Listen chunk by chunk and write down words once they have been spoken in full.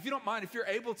you don't mind, if you're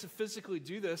able to physically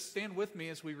do this, stand with me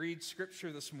as we read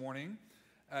scripture this morning.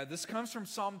 This comes from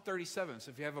Psalm 37. So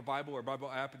if you have a Bible or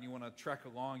Bible app and you want to trek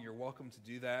along, you're welcome to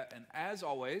do that. And as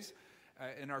always,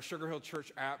 in our Sugar Hill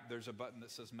Church app, there's a button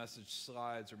that says message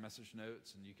slides or message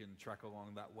notes, and you can trek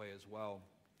along that way as well.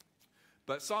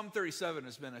 But Psalm 37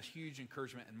 has been a huge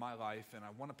encouragement in my life, and I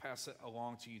want to pass it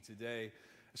along to you today,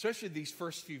 especially these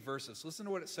first few verses. Listen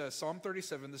to what it says. Psalm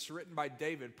 37, this is written by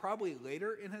David, probably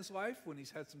later in his life when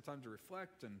he's had some time to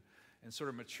reflect and sort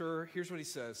of mature. Here's what he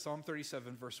says, Psalm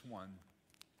 37, verse 1.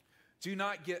 Do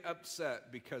not get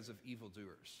upset because of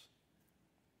evildoers.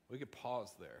 We could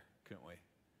pause there, couldn't we?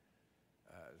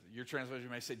 Your translation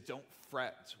may say, don't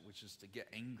fret, which is to get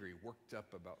angry, worked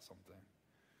up about something.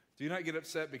 Do not get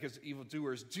upset because of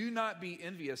evildoers. Do not be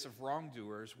envious of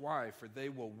wrongdoers. Why? For they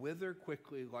will wither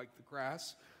quickly like the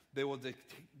grass. They will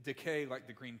decay like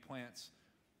the green plants.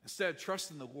 Instead, trust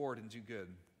in the Lord and do good.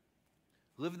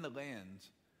 Live in the land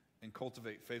and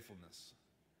cultivate faithfulness.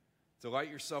 Delight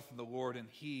yourself in the Lord, and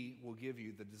He will give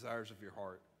you the desires of your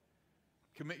heart.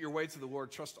 Commit your way to the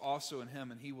Lord. Trust also in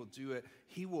Him, and He will do it.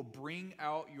 He will bring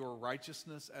out your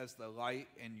righteousness as the light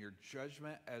and your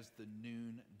judgment as the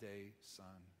noonday sun.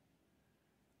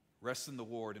 Rest in the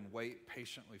Lord and wait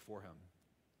patiently for Him.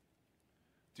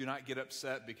 Do not get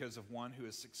upset because of one who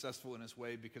is successful in his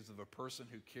way, because of a person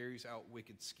who carries out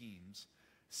wicked schemes.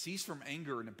 Cease from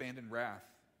anger and abandon wrath.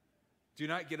 Do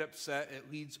not get upset.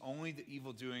 It leads only to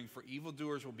evil doing, for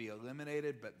evildoers will be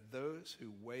eliminated, but those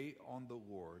who wait on the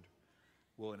Lord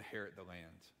will inherit the land.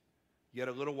 Yet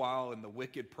a little while, and the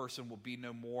wicked person will be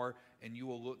no more, and you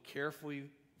will look carefully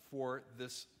for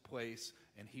this place,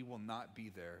 and he will not be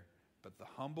there. But the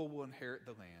humble will inherit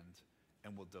the land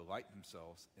and will delight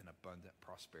themselves in abundant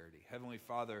prosperity. Heavenly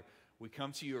Father, we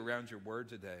come to you around your word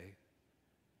today.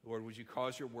 Lord, would you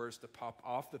cause your words to pop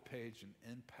off the page and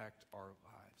impact our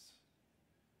lives?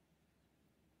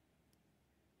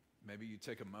 Maybe you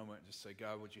take a moment and just say,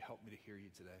 God, would you help me to hear you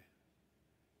today?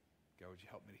 God, would you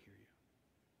help me to hear you?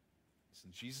 It's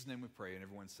in Jesus' name we pray, and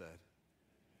everyone said,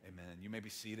 amen. You may be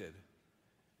seated.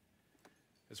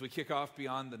 As we kick off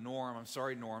Beyond the Norm, I'm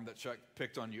sorry, Norm, that Chuck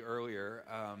picked on you earlier.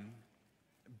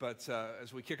 But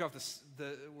as we kick off this,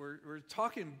 we're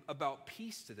talking about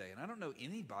peace today. And I don't know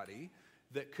anybody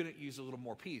that couldn't use a little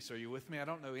more peace. Are you with me? I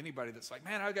don't know anybody that's like,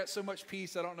 man, I've got so much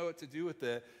peace, I don't know what to do with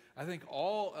it. I think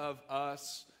all of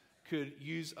us could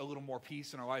use a little more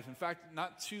peace in our life. In fact,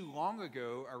 not too long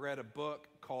ago, I read a book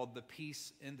called The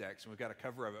Peace Index. And we've got a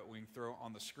cover of it we can throw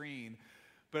on the screen.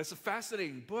 But it's a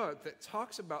fascinating book that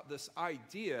talks about this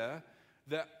idea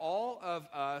that all of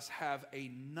us have a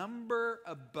number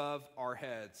above our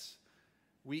heads.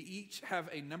 We each have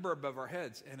a number above our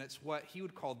heads, and it's what he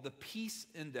would call the peace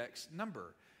index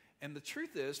number. And the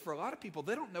truth is, for a lot of people,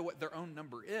 they don't know what their own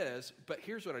number is, but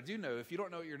here's what I do know. If you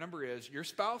don't know what your number is, your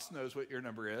spouse knows what your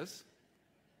number is.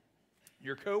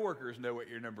 Your coworkers know what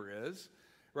your number is,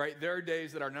 right? There are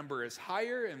days that our number is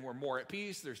higher and we're more at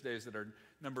peace. There's days that our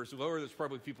number is lower. There's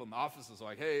probably people in the office that's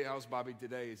like, hey, how's Bobby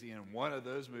today? Is he in one of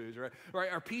those moods, right?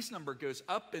 Right? Our peace number goes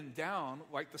up and down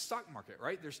like the stock market,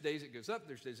 right? There's days it goes up.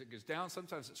 There's days it goes down.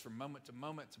 Sometimes it's from moment to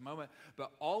moment to moment.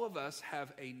 But all of us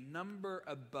have a number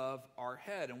above our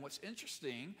head. And what's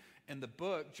interesting in the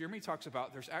book, Jeremy talks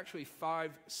about there's actually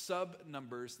 5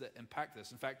 sub-numbers that impact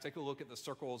this. In fact, take a look at the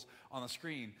circles on the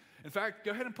screen. In fact,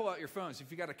 go ahead and pull out your phones. If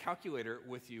you got a calculator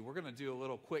with you, we're going to do a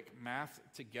little quick math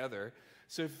together.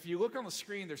 So if you look on the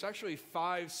screen, there's actually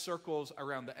 5 circles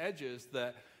around the edges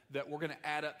that we're going to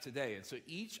add up today. And so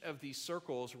each of these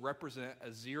circles represent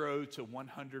a 0 to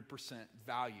 100%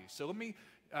 value. So let me,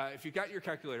 if you got your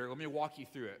calculator, let me walk you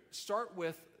through it. Start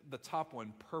with the top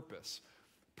one, purpose.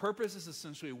 Purpose is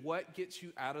essentially what gets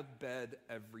you out of bed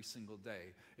every single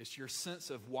day. It's your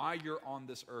sense of why you're on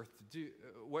this earth to do,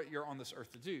 what you're on this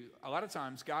earth to do. A lot of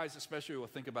times, guys especially will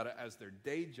think about it as their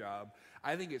day job.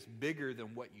 I think it's bigger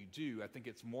than what you do. I think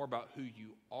it's more about who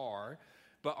you are.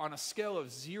 But on a scale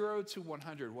of 0 to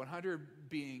 100, 100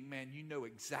 being, man, you know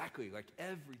exactly, like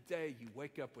every day you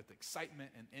wake up with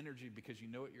excitement and energy because you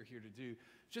know what you're here to do.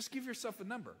 Just give yourself a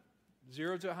number.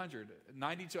 0 to 100.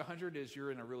 90 to 100 is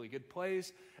you're in a really good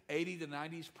place. 80 to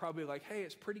 90 is probably like, hey,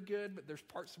 it's pretty good, but there's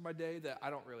parts of my day that I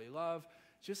don't really love.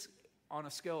 Just on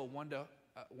a scale of 1 to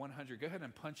 100, go ahead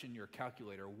and punch in your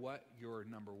calculator what your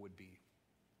number would be.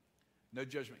 No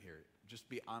judgment here. Just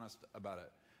be honest about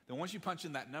it. Then once you punch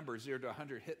in that number, 0 to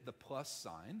 100, hit the plus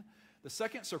sign. The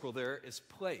second circle there is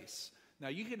place. Now,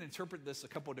 you can interpret this a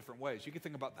couple of different ways. You can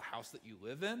think about the house that you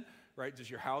live in, right? Does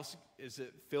your house, does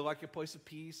it feel like a place of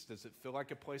peace? Does it feel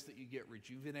like a place that you get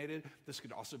rejuvenated? This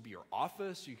could also be your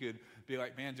office. You could be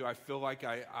like, man, do I feel like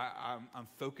I'm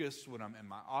focused when I'm in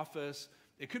my office?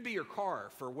 It could be your car.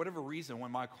 For whatever reason,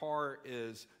 when my car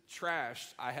is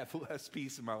trashed, I have less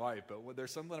peace in my life. But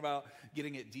there's something about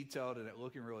getting it detailed and it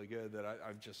looking really good that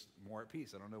I'm just more at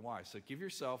peace. I don't know why. So give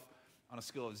yourself, on a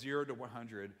scale of 0 to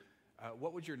 100,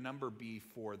 what would your number be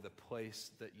for the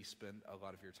place that you spend a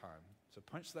lot of your time? So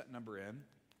punch that number in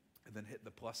and then hit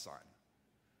the plus sign.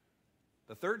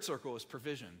 The third circle is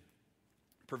provision.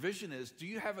 Provision is, do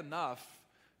you have enough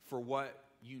for what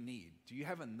you need? Do you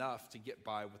have enough to get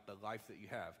by with the life that you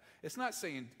have? It's not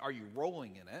saying, are you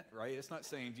rolling in it, right? It's not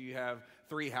saying, do you have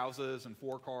 3 houses and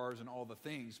 4 cars and all the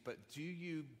things, but do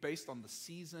you, based on the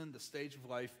season, the stage of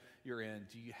life you're in,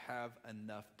 do you have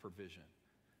enough provision?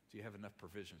 Do you have enough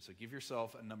provision? So give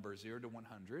yourself a number 0 to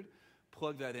 100,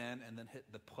 plug that in, and then hit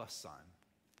the plus sign.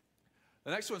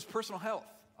 The next one is personal health.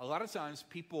 A lot of times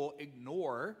people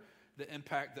ignore the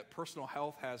impact that personal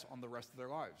health has on the rest of their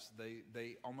lives.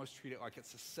 They almost treat it like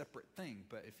it's a separate thing.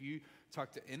 But if you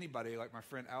talk to anybody, like my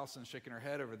friend Allison shaking her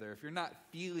head over there, if you're not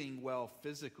feeling well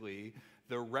physically,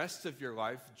 the rest of your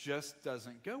life just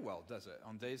doesn't go well, does it?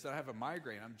 On days that I have a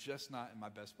migraine, I'm just not in my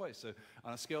best place. So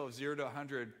on a scale of 0 to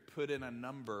 100, put in a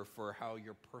number for how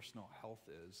your personal health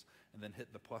is, and then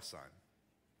hit the plus sign.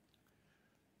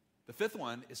 The fifth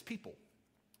one is people.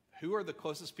 Who are the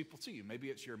closest people to you? Maybe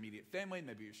it's your immediate family.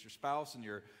 Maybe it's your spouse and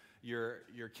your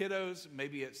kiddos.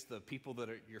 Maybe it's the people that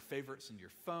are your favorites in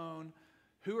your phone.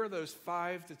 Who are those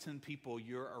 5 to 10 people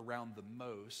you're around the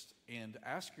most? And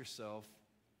ask yourself,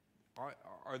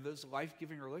 are those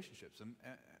life-giving relationships? And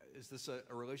is this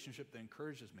a relationship that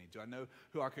encourages me? Do I know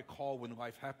who I could call when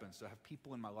life happens? Do I have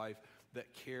people in my life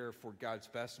that care for God's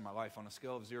best in my life? On a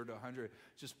scale of 0 to 100,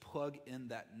 just plug in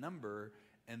that number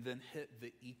and then hit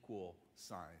the equal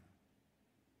sign.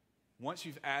 Once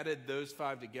you've added those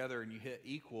 5 together and you hit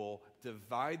equal,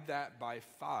 divide that by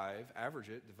 5, average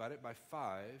it, divide it by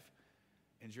 5,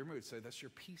 and your mood, say that's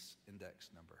your peace index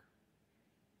number.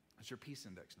 That's your peace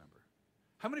index number.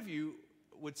 How many of you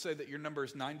would say that your number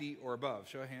is 90 or above?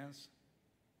 Show of hands.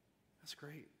 That's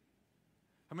great.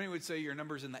 How many would say your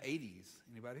number's in the 80s?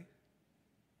 Anybody?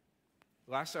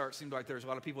 Last hour, it seemed like there was a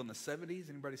lot of people in the 70s.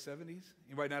 Anybody 70s?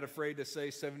 Anybody not afraid to say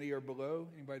 70 or below?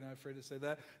 Anybody not afraid to say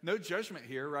that? No judgment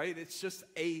here, right? It's just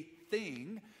a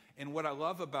thing. And what I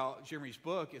love about Jeremy's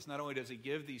book is not only does he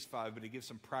give these 5, but he gives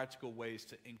some practical ways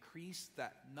to increase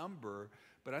that number.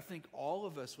 But I think all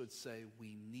of us would say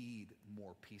we need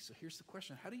more peace. So here's the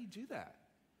question. How do you do that?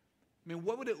 I mean,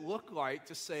 what would it look like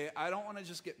to say, I don't want to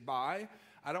just get by.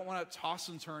 I don't want to toss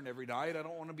and turn every night. I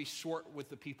don't want to be short with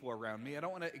the people around me. I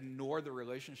don't want to ignore the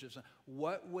relationships.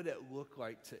 What would it look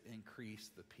like to increase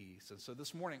the peace? And so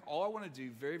this morning, all I want to do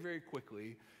very, very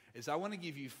quickly is I want to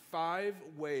give you 5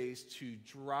 ways to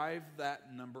drive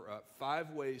that number up,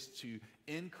 5 ways to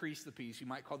increase the peace. You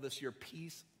might call this your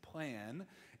peace plan.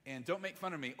 And don't make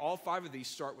fun of me. All 5 of these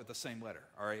start with the same letter,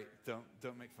 all right?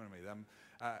 Don't make fun of me.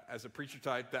 As a preacher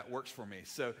type, that works for me.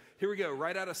 So here we go,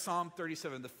 right out of Psalm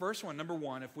 37. The first one, number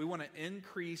 1, if we want to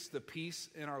increase the peace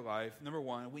in our life, number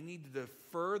 1, we need to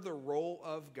defer the role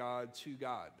of God to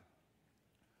God.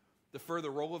 Defer the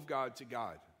role of God to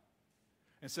God.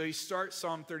 And so he starts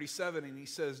Psalm 37 and he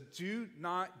says, do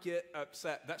not get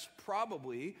upset. That's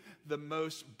probably the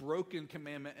most broken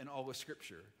commandment in all of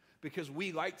Scripture. Because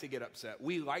we like to get upset.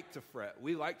 We like to fret.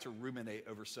 We like to ruminate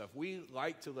over stuff. We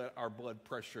like to let our blood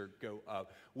pressure go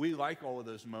up. We like all of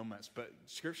those moments. But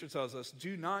Scripture tells us,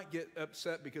 do not get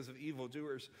upset because of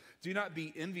evildoers. Do not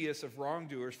be envious of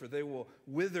wrongdoers, for they will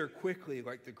wither quickly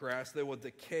like the grass. They will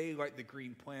decay like the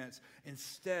green plants.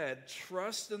 Instead,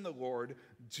 trust in the Lord,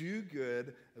 do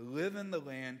good, live in the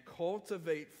land,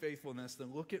 cultivate faithfulness.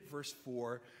 Then look at verse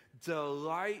 4.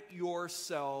 Delight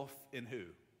yourself in who?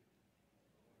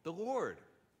 The Lord.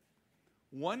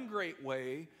 One great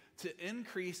way to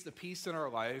increase the peace in our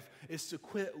life is to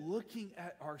quit looking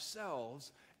at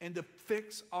ourselves and to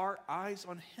fix our eyes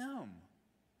on Him.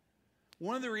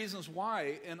 One of the reasons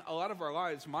why in a lot of our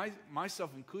lives,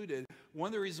 myself included, one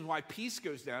of the reasons why peace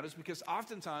goes down is because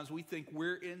oftentimes we think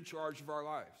we're in charge of our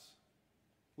lives.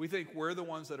 We think we're the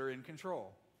ones that are in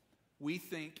control. We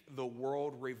think the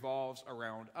world revolves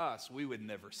around us. We would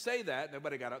never say that.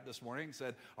 Nobody got up this morning and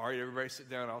said, all right, everybody sit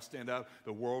down, I'll stand up.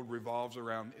 The world revolves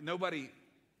around. Nobody,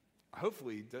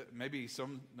 hopefully, maybe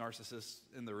some narcissists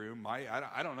in the room might,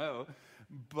 I don't know.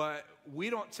 But we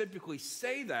don't typically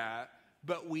say that,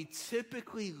 but we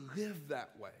typically live that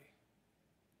way.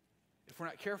 If we're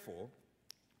not careful,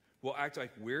 we'll act like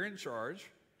we're in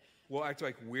charge. we'll act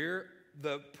like we're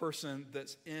the person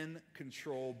that's in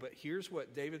control. But here's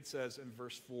what David says in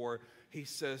verse 4. He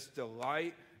says,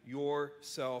 delight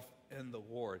yourself in the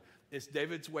Lord. It's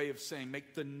David's way of saying,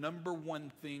 make the number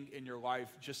one thing in your life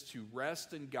just to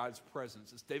rest in God's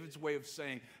presence. It's David's way of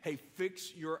saying, hey,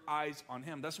 fix your eyes on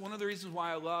him. That's one of the reasons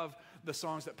why I love the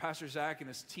songs that Pastor Zach and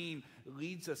his team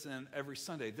leads us in every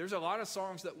Sunday. There's a lot of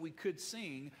songs that we could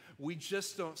sing, we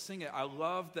just don't sing it. I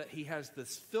love that he has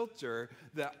this filter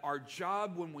that our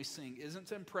job when we sing isn't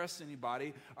to impress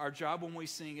anybody. Our job when we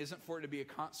sing isn't for it to be a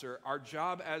concert. Our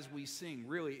job as we sing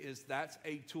really is that's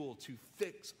a tool to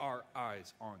fix our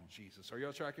eyes on Jesus. Are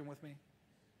y'all tracking with me?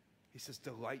 He says,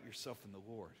 delight yourself in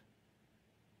the Lord.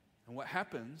 And what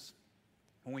happens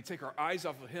when we take our eyes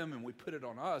off of him and we put it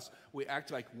on us, we act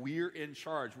like we're in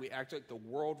charge. We act like the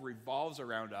world revolves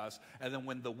around us. And then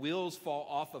when the wheels fall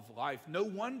off of life, no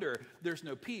wonder there's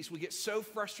no peace. We get so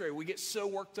frustrated. We get so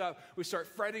worked up. We start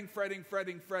fretting.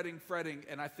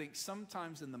 And I think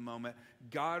sometimes in the moment,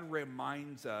 God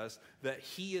reminds us that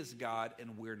he is God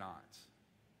and we're not.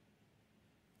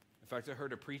 In fact, I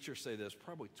heard a preacher say this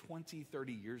probably 20,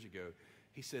 30 years ago.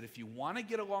 He said, if you want to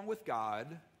get along with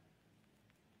God,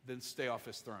 then stay off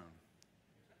his throne.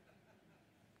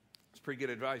 It's pretty good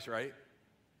advice, right?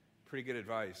 Pretty good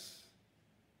advice.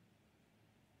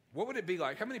 What would it be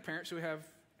like? How many parents do we have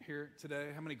here today?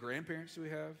 How many grandparents do we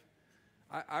have?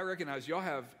 I recognize y'all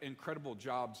have incredible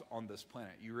jobs on this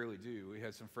planet. You really do. We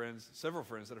had several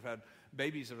friends that have had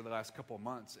babies over the last couple of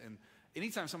months. And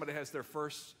anytime somebody has their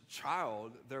first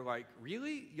child, they're like,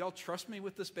 really? Y'all trust me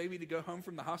with this baby to go home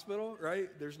from the hospital, right?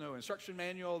 There's no instruction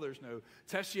manual. There's no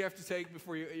test you have to take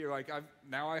before you're like,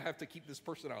 now I have to keep this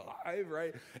person alive,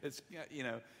 right? It's,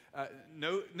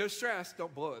 no stress.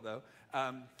 Don't blow it, though.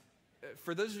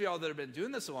 For those of y'all that have been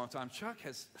doing this a long time, Chuck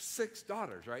has 6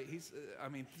 daughters, right?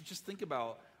 Just think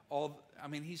about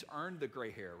he's earned the gray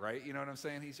hair, right? You know what I'm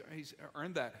saying? He's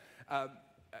earned that.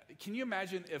 Can you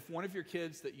imagine if one of your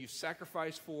kids that you've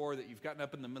sacrificed for, that you've gotten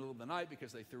up in the middle of the night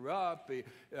because they threw up,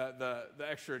 the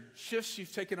extra shifts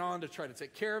you've taken on to try to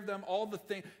take care of them, all the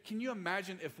things. Can you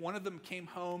imagine if one of them came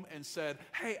home and said,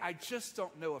 hey, I just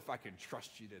don't know if I can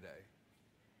trust you today?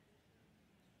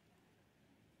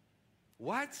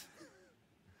 What?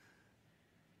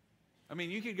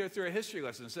 You could go through a history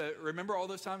lesson and say, remember all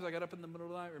those times I got up in the middle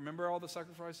of the night? Remember all the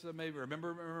sacrifices I made?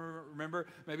 Remember,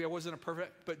 maybe I wasn't a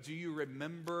perfect, but do you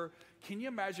remember? Can you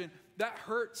imagine? That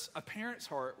hurts a parent's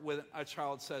heart when a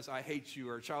child says, I hate you,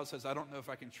 or a child says, I don't know if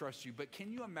I can trust you. But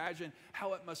can you imagine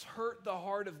how it must hurt the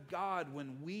heart of God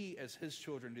when we, as his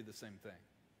children, do the same thing?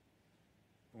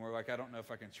 And we're like, I don't know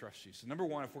if I can trust you. So number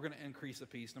one, if we're going to increase the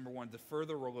peace, number one, defer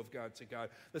the role of God to God.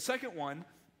 The second one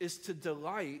is to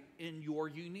delight in your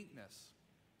uniqueness.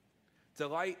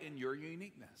 Delight in your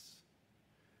uniqueness.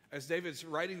 As David's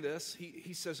writing this,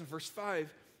 he says in verse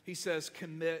 5, he says,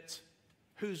 commit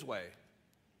whose way?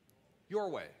 Your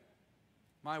way.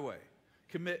 My way.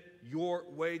 Commit your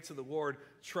way to the Lord.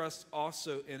 Trust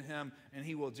also in him, and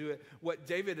he will do it. What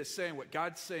David is saying, what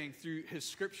God's saying through his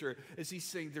scripture, is he's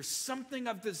saying, there's something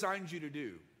I've designed you to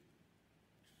do.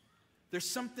 There's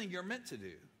something you're meant to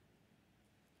do.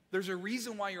 There's a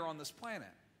reason why you're on this planet.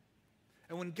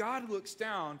 And when God looks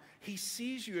down, he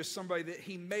sees you as somebody that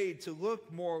he made to look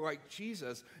more like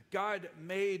Jesus. God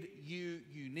made you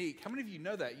unique. How many of you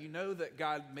know that? You know that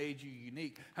God made you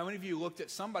unique. How many of you looked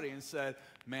at somebody and said,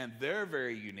 man, they're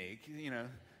very unique?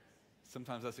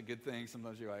 Sometimes that's a good thing.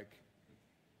 Sometimes you're like,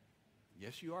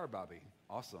 yes, you are, Bobby.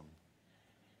 Awesome.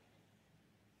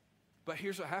 But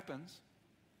here's what happens.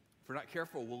 If we're not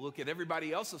careful, we'll look at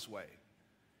everybody else's way.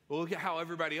 We'll look at how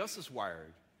everybody else is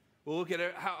wired. We'll look at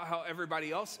how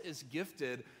everybody else is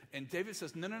gifted. And David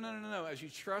says, no. As you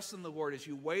trust in the Lord, as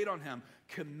you wait on him,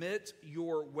 commit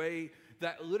your way.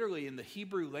 That literally in the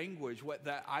Hebrew language, what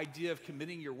that idea of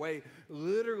committing your way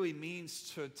literally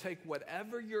means to take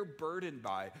whatever you're burdened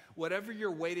by, whatever you're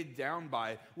weighted down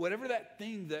by, whatever that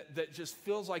thing that just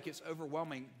feels like it's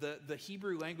overwhelming. The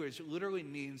Hebrew language literally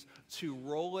means to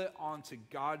roll it onto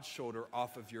God's shoulder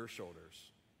off of your shoulders.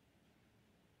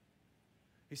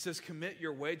 He says, commit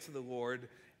your way to the Lord,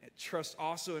 and trust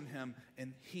also in him,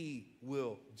 and he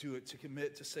will do it. To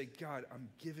commit, to say, God, I'm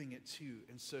giving it to you.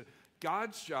 And so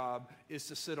God's job is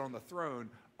to sit on the throne.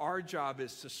 Our job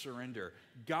is to surrender.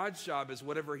 God's job is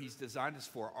whatever he's designed us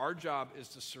for. Our job is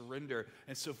to surrender.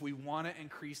 And so if we want to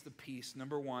increase the peace,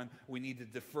 number one, we need to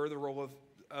defer the role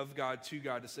of God to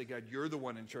God, to say, God, you're the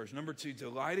one in charge. Number two,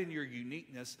 delight in your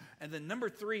uniqueness. And then number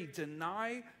three,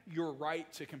 deny your right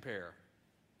to compare.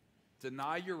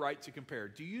 Deny your right to compare.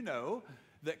 Do you know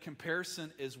that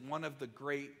comparison is one of the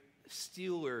great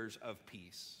stealers of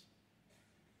peace?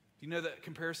 Do you know that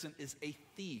comparison is a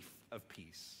thief of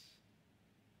peace?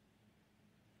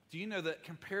 Do you know that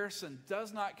comparison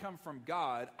does not come from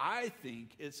God? I think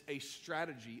it's a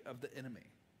strategy of the enemy.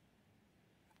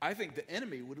 I think the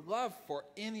enemy would love for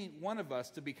any one of us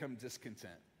to become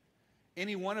discontent.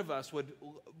 Any one of us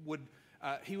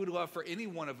he would love for any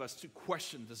one of us to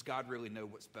question, does God really know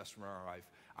what's best for our life?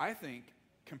 I think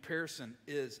comparison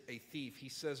is a thief. He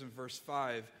says in verse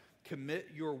 5, commit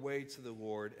your way to the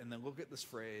Lord. And then look at this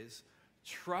phrase,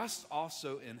 trust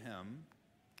also in him,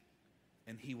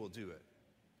 and he will do it.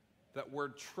 That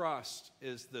word trust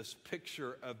is this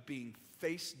picture of being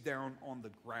face down on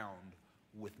the ground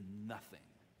with nothing.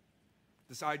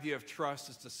 This idea of trust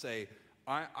is to say,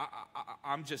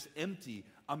 I'm just empty.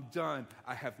 I'm done.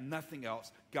 I have nothing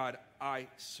else. God, I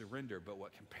surrender. But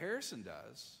what comparison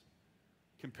does,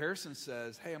 comparison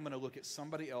says, hey, I'm going to look at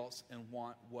somebody else and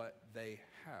want what they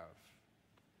have.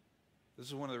 This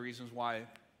is one of the reasons why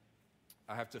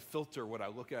I have to filter what I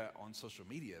look at on social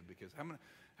media, because haven't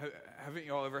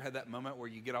you all ever had that moment where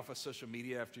you get off of social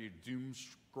media after you're doom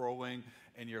scrolling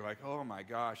and you're like, oh my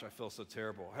gosh, I feel so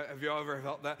terrible. Have you all ever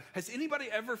felt that? Has anybody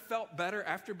ever felt better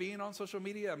after being on social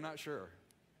media? I'm not sure.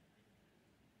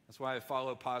 That's why I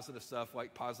follow positive stuff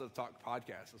like Positive Talk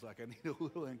Podcast. It's like I need a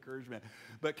little encouragement.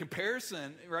 But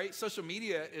comparison, right? Social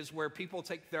media is where people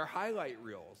take their highlight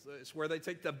reels. It's where they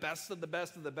take the best of the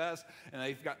best of the best, and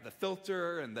they've got the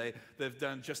filter, and they've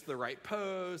done just the right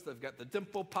pose. They've got the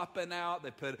dimple popping out.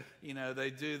 They put, they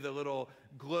do the little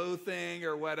glow thing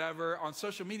or whatever. On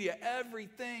social media,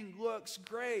 everything looks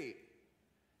great.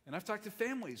 And I've talked to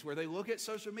families where they look at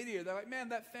social media, they're like, man,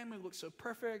 that family looks so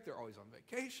perfect. They're always on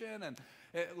vacation, and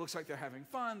it looks like they're having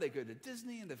fun. They go to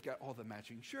Disney, and they've got all the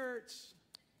matching shirts.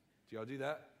 Do y'all do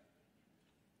that?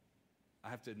 I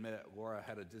have to admit, Laura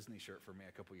had a Disney shirt for me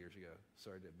a couple years ago.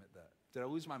 Sorry to admit that. Did I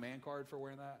lose my man card for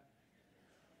wearing that?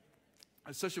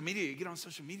 On social media, you get on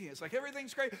social media, it's like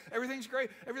everything's great, everything's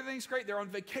great, everything's great. They're on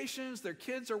vacations, their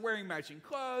kids are wearing matching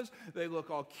clothes, they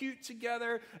look all cute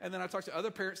together. And then I talk to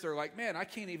other parents, they're like, man, I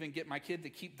can't even get my kid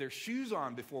to keep their shoes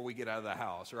on before we get out of the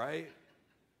house, right?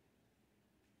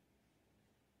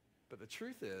 But the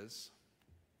truth is,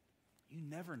 you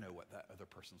never know what that other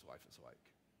person's life is like.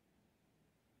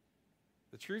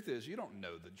 The truth is, you don't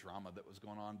know the drama that was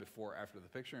going on before or after the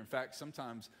picture. In fact,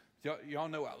 sometimes, y'all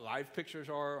know what live pictures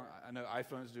are? I know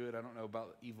iPhones do it. I don't know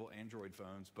about evil Android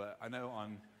phones, but I know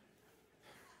on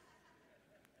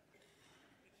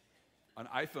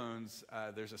iPhones,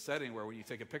 there's a setting where when you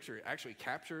take a picture, it actually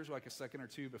captures like a second or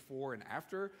two before and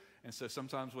after. And so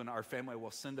sometimes when our family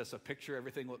will send us a picture,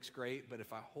 everything looks great. But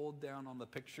if I hold down on the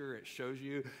picture, it shows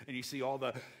you, and you see all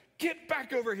the, get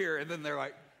back over here. And then they're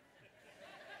like,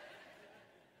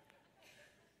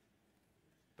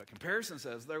 but comparison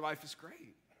says their life is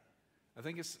great. I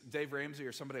think it's Dave Ramsey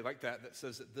or somebody like that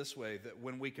says it this way, that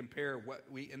when we compare, what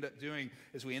we end up doing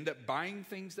is we end up buying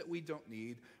things that we don't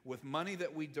need with money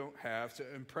that we don't have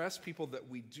to impress people that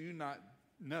we do not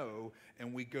know,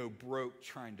 and we go broke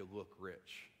trying to look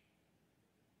rich.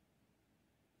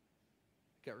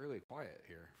 It got really quiet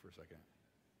here for a second.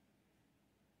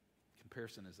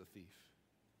 Comparison is a thief.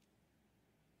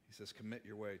 He says, commit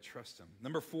your way, trust him.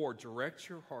 Number 4, direct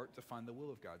your heart to find the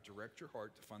will of God. Direct your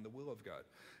heart to find the will of God.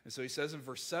 And so he says in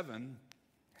verse 7,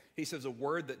 he says a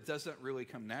word that doesn't really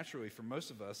come naturally for most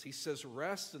of us. He says,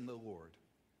 rest in the Lord.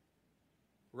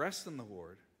 Rest in the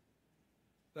Lord.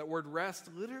 That word rest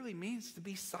literally means to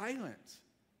be silent.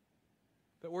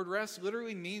 That word rest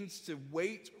literally means to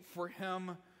wait for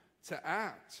him to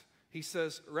act. He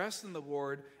says, rest in the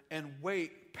Lord and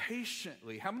wait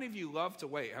patiently. How many of you love to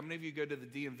wait? How many of you go to the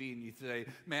DMV and you say,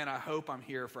 man, I hope I'm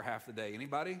here for half the day?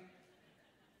 Anybody?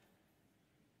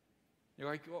 You're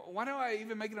like, well, why don't I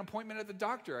even make an appointment at the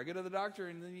doctor? I go to the doctor,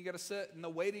 and then you got to sit in the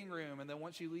waiting room. And then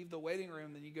once you leave the waiting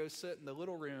room, then you go sit in the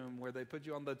little room where they put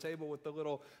you on the table with the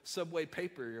little Subway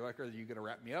paper. You're like, are you going to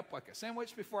wrap me up like a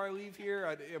sandwich before I leave here?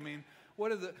 I mean,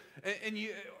 what are the... And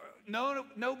you... No,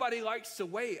 nobody likes to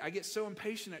wait. I get so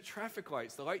impatient at traffic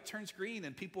lights. The light turns green,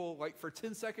 and people, like, for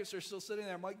 10 seconds, they're still sitting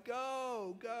there. I'm like,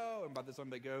 go, go. And by the time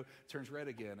they go, it turns red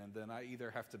again. And then I either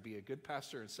have to be a good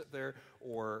pastor and sit there,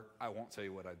 or I won't tell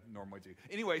you what I normally do.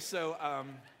 Anyway, so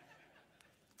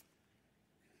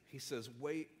he says,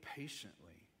 wait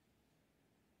patiently.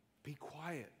 Be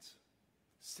quiet.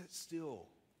 Sit still.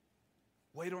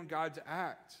 Wait on God to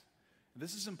act.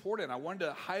 This is important. I wanted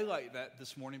to highlight that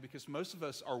this morning because most of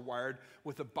us are wired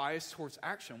with a bias towards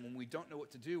action. When we don't know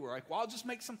what to do, we're like, well, I'll just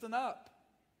make something up.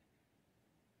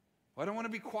 Well, I don't want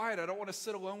to be quiet. I don't want to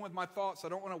sit alone with my thoughts. I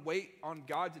don't want to wait on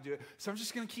God to do it. So I'm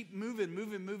just going to keep moving.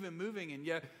 And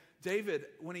yet David,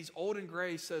 when he's old and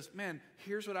gray, says, man,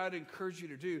 here's what I'd encourage you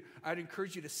to do. I'd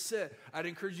encourage you to sit. I'd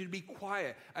encourage you to be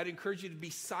quiet. I'd encourage you to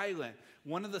be silent.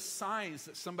 One of the signs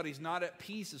that somebody's not at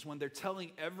peace is when they're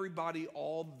telling everybody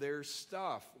all their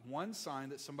stuff. One sign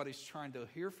that somebody's trying to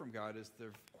hear from God is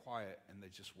they're quiet and they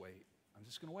just wait. I'm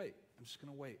just going to wait. I'm just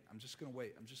going to wait. I'm just going to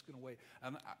wait. I'm just going to wait.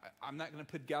 I'm not going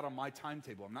to put God on my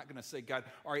timetable. I'm not going to say, God,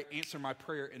 all right, answer my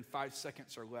prayer in 5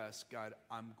 seconds or less. God,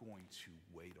 I'm going to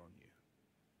wait on you.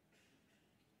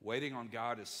 Waiting on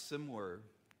God is similar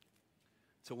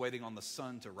to waiting on the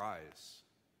sun to rise.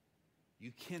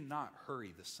 You cannot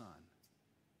hurry the sun,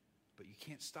 but you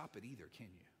can't stop it either, can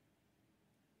you?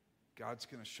 God's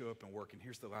going to show up and work. And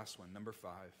here's the last one, number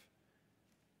 5.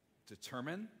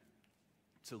 Determine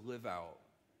to live out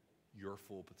your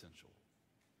full potential.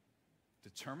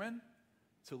 Determine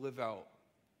to live out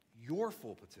your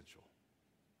full potential.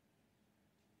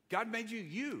 God made you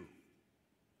you.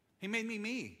 He made me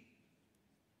me.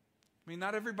 I mean,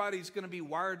 not everybody's going to be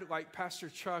wired like Pastor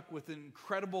Chuck with an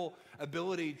incredible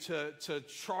ability to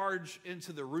charge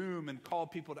into the room and call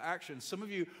people to action. Some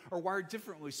of you are wired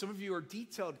differently. Some of you are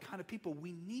detailed kind of people.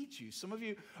 We need you. Some of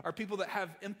you are people that have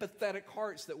empathetic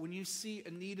hearts that when you see a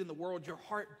need in the world, your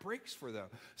heart breaks for them.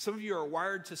 Some of you are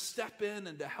wired to step in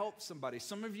and to help somebody.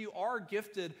 Some of you are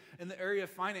gifted in the area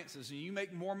of finances and you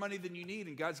make more money than you need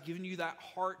and God's given you that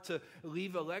heart to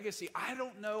leave a legacy. I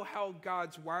don't know how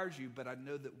God's wired you, but I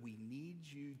know that we need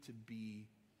you to be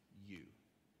you.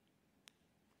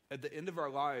 At the end of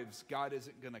our lives, God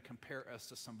isn't going to compare us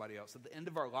to somebody else. At the end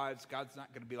of our lives, God's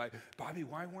not going to be like, Bobby,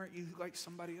 why weren't you like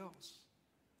somebody else?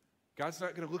 God's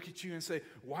not going to look at you and say,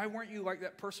 why weren't you like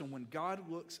that person? When God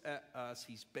looks at us,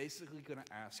 he's basically going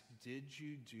to ask, did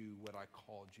you do what I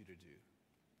called you to do?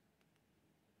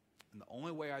 And the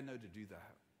only way I know to do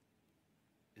that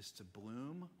is to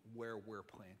bloom where we're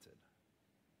planted.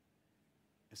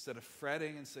 Instead of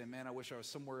fretting and saying, man, I wish I was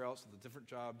somewhere else with a different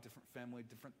job, different family,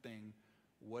 different thing,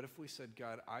 what if we said,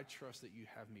 God, I trust that you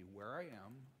have me where I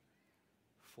am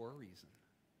for a reason.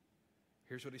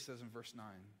 Here's what he says in verse 9.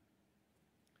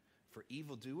 For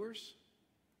evildoers,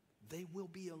 they will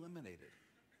be eliminated.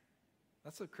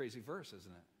 That's a crazy verse,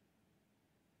 isn't it?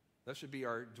 That should be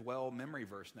our dwell memory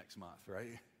verse next month,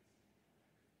 right?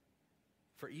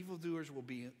 For evildoers will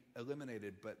be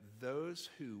eliminated, but those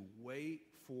who wait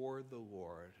for the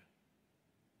Lord,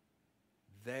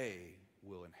 they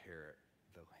will inherit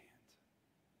the land.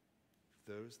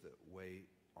 Those that wait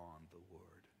on the Lord.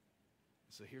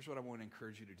 So here's what I want to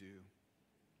encourage you to do.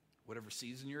 Whatever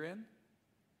season you're in,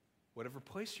 whatever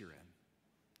place you're in,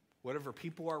 whatever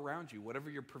people are around you, whatever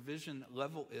your provision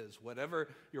level is, whatever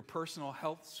your personal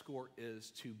health score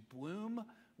is, to bloom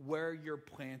where you're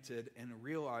planted and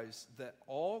realize that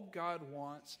all God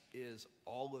wants is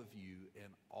all of you,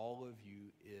 and all of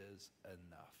you is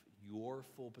enough. Your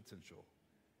full potential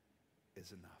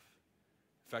is enough.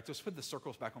 In fact, let's put the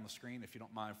circles back on the screen if you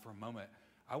don't mind for a moment.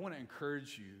 I want to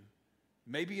encourage you,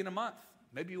 maybe in a month,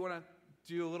 maybe you want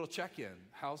to do a little check-in.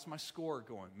 How's my score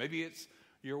going? Maybe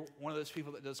you're one of those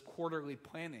people that does quarterly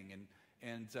planning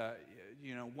and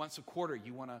once a quarter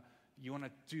you want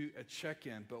to do a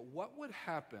check-in. But what would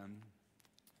happen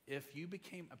if you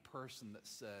became a person that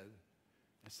said,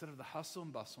 instead of the hustle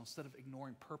and bustle, instead of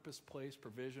ignoring purpose, place,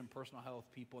 provision, personal health,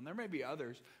 people, and there may be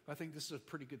others, but I think this is a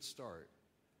pretty good start.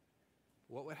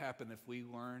 What would happen if we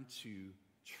learned to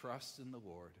trust in the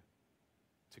Lord,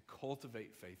 to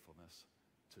cultivate faithfulness,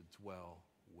 to dwell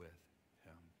with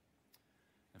him?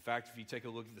 In fact, if you take a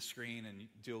look at the screen and you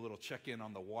do a little check-in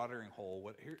on the watering hole,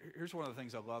 here's one of the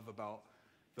things I love about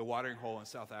the watering hole in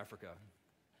South Africa.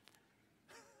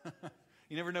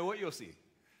 You never know what you'll see.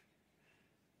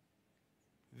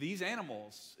 These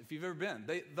animals, if you've ever been,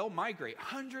 they'll migrate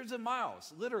hundreds of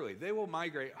miles. Literally, they will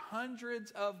migrate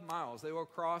hundreds of miles. They will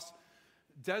cross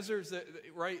deserts,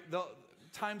 right?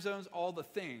 Time zones, all the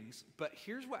things. But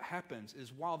here's what happens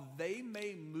is while they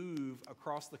may move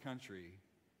across the country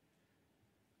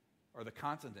or the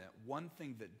continent, one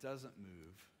thing that doesn't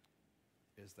move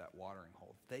is that watering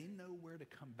hole. They know where to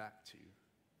come back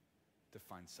to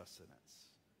find sustenance.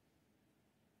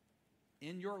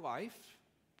 In your life,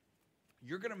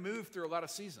 you're going to move through a lot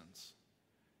of seasons.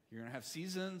 You're going to have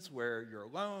seasons where you're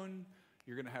alone.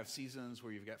 You're going to have seasons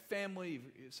where you've got family.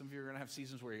 Some of you are going to have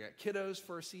seasons where you got kiddos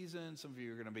for a season. Some of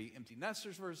you are going to be empty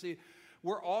nesters for a season.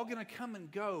 We're all going to come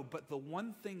and go, but the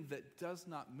one thing that does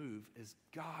not move is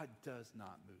God does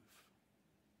not move.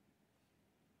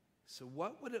 So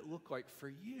what would it look like for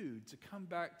you to come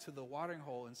back to the watering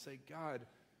hole and say, God,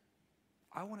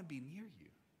 I want to be near you?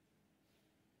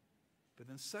 But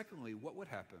then secondly, what would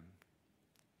happen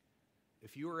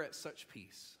if you were at such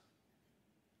peace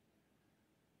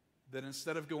that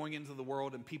instead of going into the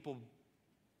world and people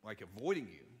like avoiding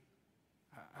you,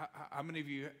 how many of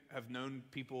you have known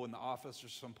people in the office or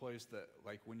someplace that,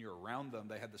 like, when you're around them,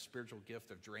 they had the spiritual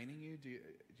gift of draining you? Do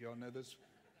y'all know those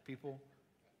people?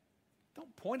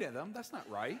 Don't point at them. That's not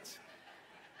right.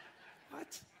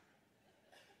 What?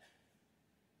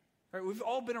 Right, we've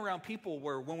all been around people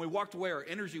where when we walked away, our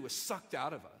energy was sucked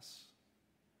out of us.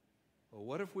 Well,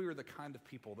 what if we were the kind of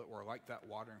people that were like that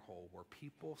watering hole where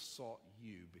people sought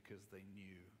you because they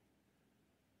knew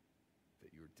that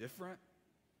you were different,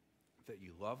 that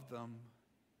you loved them,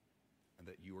 and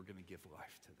that you were going to give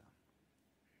life to them?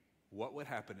 What would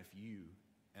happen if you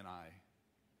and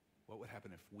what would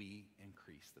happen if we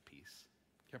increase the peace?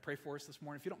 Can I pray for us this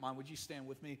morning? If you don't mind, would you stand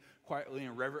with me quietly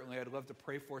and reverently? I'd love to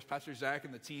pray for us. Pastor Zach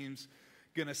and the team's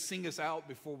going to sing us out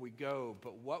before we go.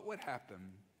 But what would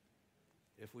happen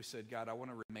if we said, God, I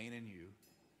want to remain in you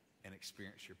and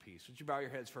experience your peace? Would you bow your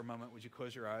heads for a moment? Would you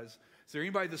close your eyes? Is there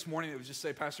anybody this morning that would just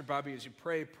say, Pastor Bobby, as you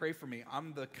pray for me.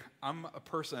 I'm a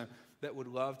person that would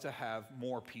love to have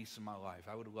more peace in my life.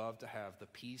 I would love to have the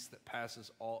peace that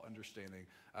passes all understanding.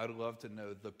 I would love to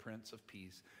know the Prince of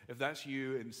Peace. If that's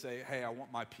you and say, hey, I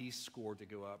want my peace score to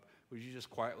go up, would you just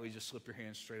quietly just slip your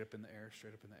hands straight up in the air,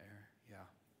 straight up in the air?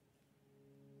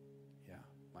 Yeah,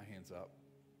 my hand's up.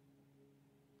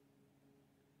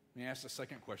 Let me ask the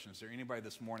second question. Is there anybody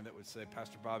this morning that would say,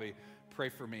 Pastor Bobby, pray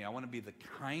for me. I want to be the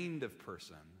kind of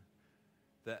person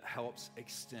that helps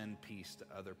extend peace to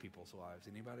other people's lives.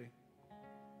 Anybody?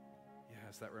 Yeah,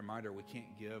 it's that reminder we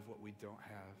can't give what we don't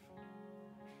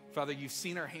have. Father, you've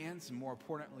seen our hands, and more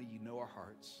importantly, you know our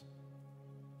hearts.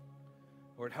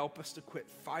 Lord, help us to quit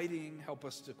fighting. Help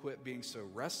us to quit being so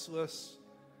restless.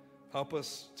 Help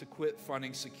us to quit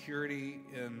finding security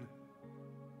in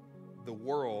the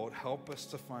world. Help us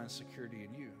to find security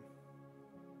in you.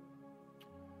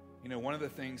 You know, one of the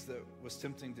things that was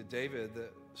tempting to David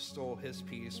that stole his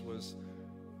peace was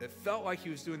it felt like he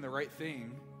was doing the right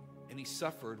thing, and he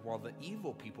suffered while the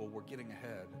evil people were getting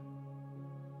ahead.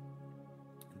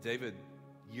 And David,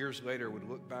 years later, would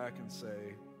look back and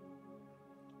say,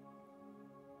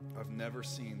 I've never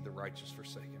seen the righteous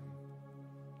forsaken.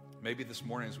 Maybe this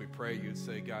morning as we pray, you'd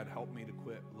say, God, help me to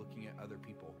quit looking at other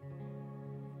people.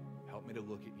 Help me to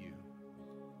look at you.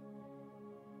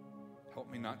 Help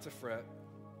me not to fret.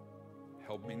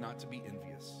 Help me not to be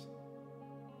envious.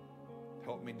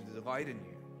 Help me to delight in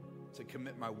you, to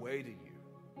commit my way to you.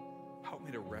 Help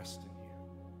me to rest in you.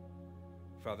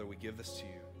 Father, we give this to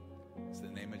you. It's in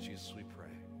the name of Jesus we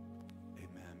pray.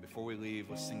 Amen. Before we leave,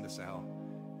 let's sing this out,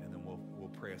 and then we'll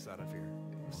pray us out of here.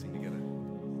 Let's sing together.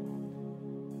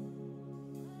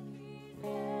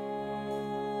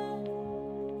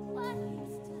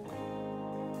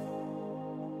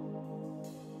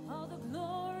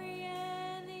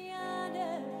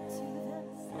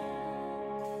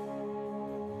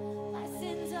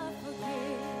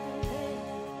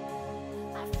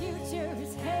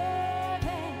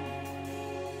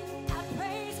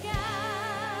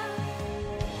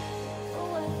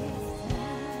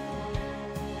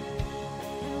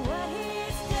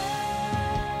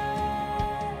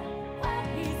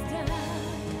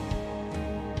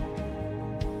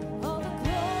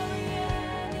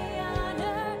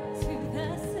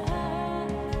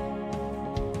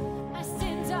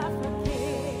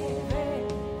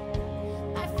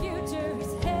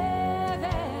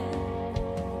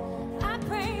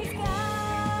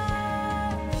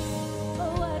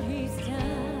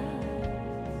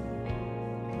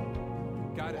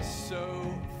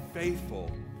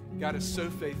 God is so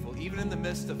faithful. Even in the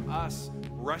midst of us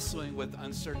wrestling with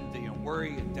uncertainty and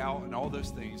worry and doubt and all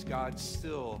those things, God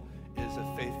still is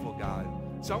a faithful God.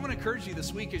 So I want to encourage you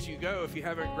this week as you go, if you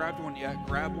haven't grabbed one yet,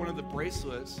 grab one of the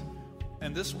bracelets.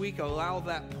 And this week, allow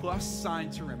that plus sign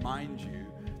to remind you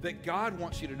that God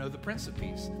wants you to know the Prince of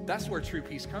Peace. That's where true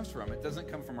peace comes from. It doesn't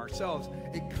come from ourselves.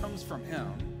 It comes from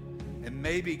Him. And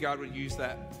maybe God would use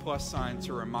that plus sign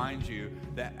to remind you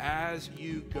that as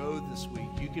you go this week,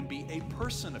 you can be a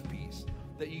person of peace,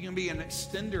 that you can be an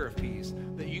extender of peace,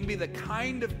 that you can be the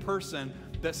kind of person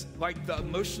that's like the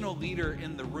emotional leader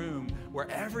in the room where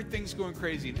everything's going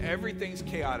crazy and everything's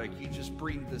chaotic. You just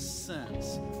bring this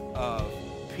sense of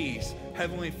peace.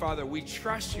 Heavenly Father, we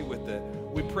trust you with it.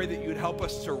 We pray that you would help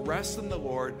us to rest in the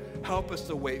Lord. Help us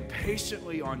to wait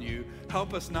patiently on you.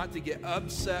 Help us not to get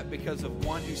upset because of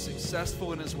one who's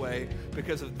successful in his way,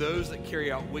 because of those that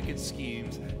carry out wicked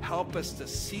schemes. Help us to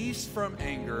cease from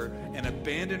anger and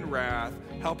abandon wrath.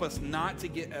 Help us not to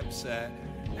get upset.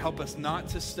 Help us not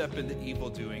to step into evil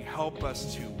doing. Help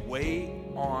us to wait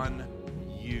on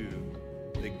you,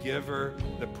 the giver,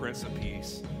 the Prince of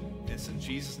Peace. It's in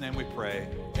Jesus' name we pray.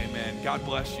 Amen. God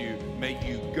bless you. May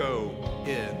you go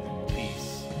in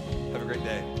peace. Have a great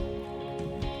day.